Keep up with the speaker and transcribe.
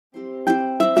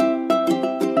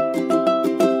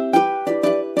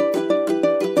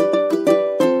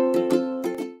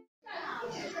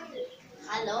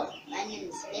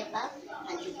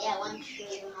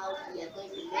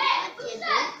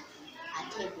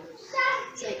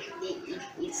So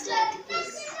it's like this.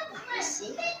 You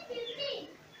see, I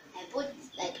put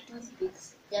like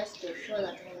toothpicks just to show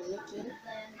that I'm making.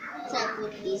 So I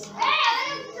put this.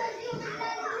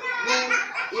 Then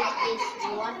if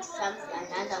you want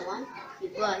another one, you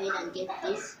go ahead and get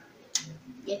this.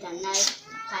 Get a knife,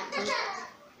 cut it.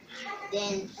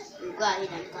 Then you go ahead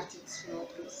and cut it small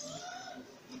piece.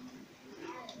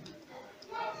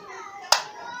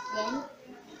 Then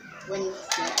when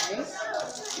it's like this,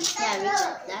 you tear it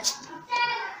like that.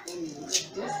 Then you get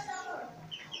this.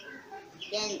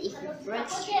 Then if it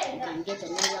breaks, you can get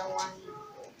another one.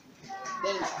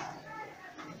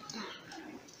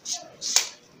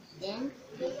 Then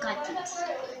you cut it.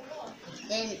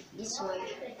 Then this one,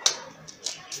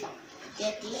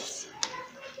 get it,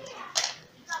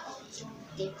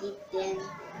 then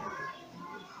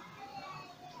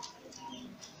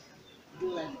do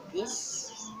like this.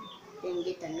 Then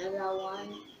get another one,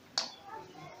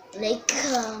 like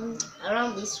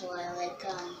around this one, like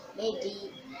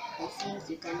maybe I think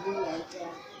you can do like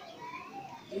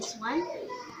this one.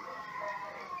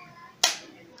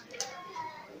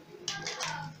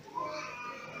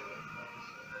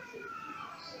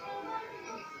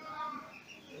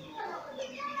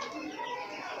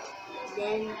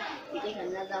 Then you get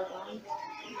another one,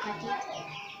 cut it.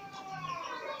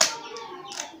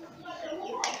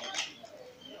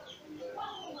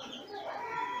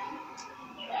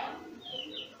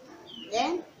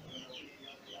 Then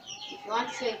if you want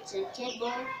to show it to the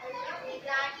table,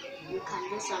 you can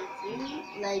do something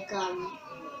like you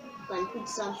can put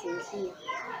something here.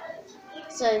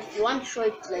 So if you want to show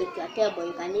it like a table,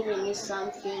 you can even use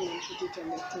something and put it on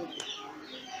the table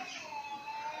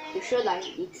to show that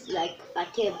it's like a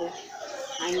table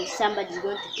and somebody's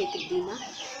going to take dinner.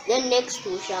 Then next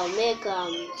we shall make a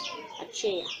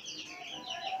chair.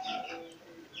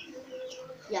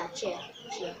 Yeah, chair.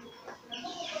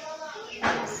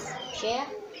 Yes, chair.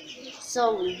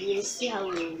 So we will see how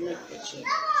we will make the chair.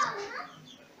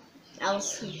 I'll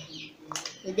see.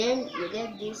 And then you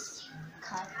get this,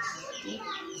 cut it,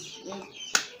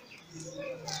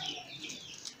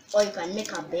 or you can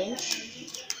make a bench.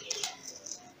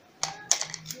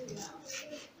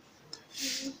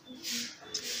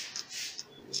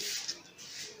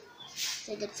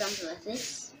 So get something like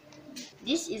this.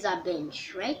 This is a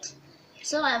bench, right?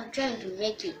 So I'm trying to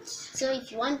make it. So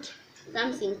if you want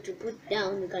something to put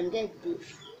down, you can get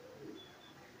this.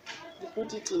 You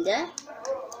put it in there,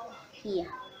 here.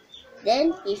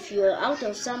 Then if you're out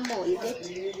of some more, you get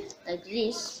like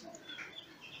this.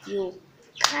 You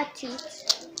cut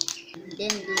it, then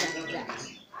do like that.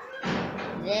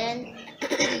 Then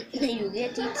you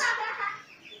get it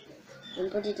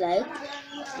and put it like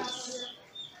this.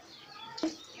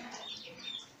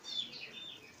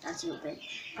 That's your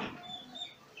bench.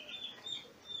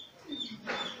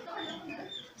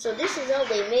 So this is how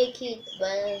they make it,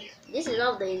 but this is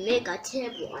how they make a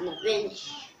table and a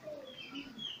bench.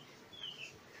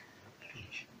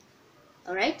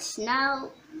 Alright,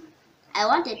 now I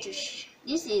wanted to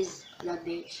this is the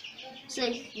bench. So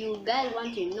if you guys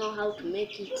want to know how to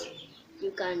make it,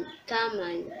 you can come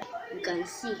and you can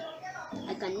see.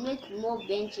 I can make more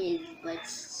benches, but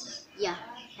yeah,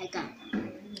 I can.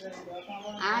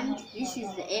 And this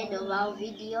is the end of our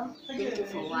video. Thank you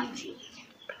for watching.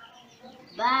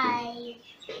 Bye.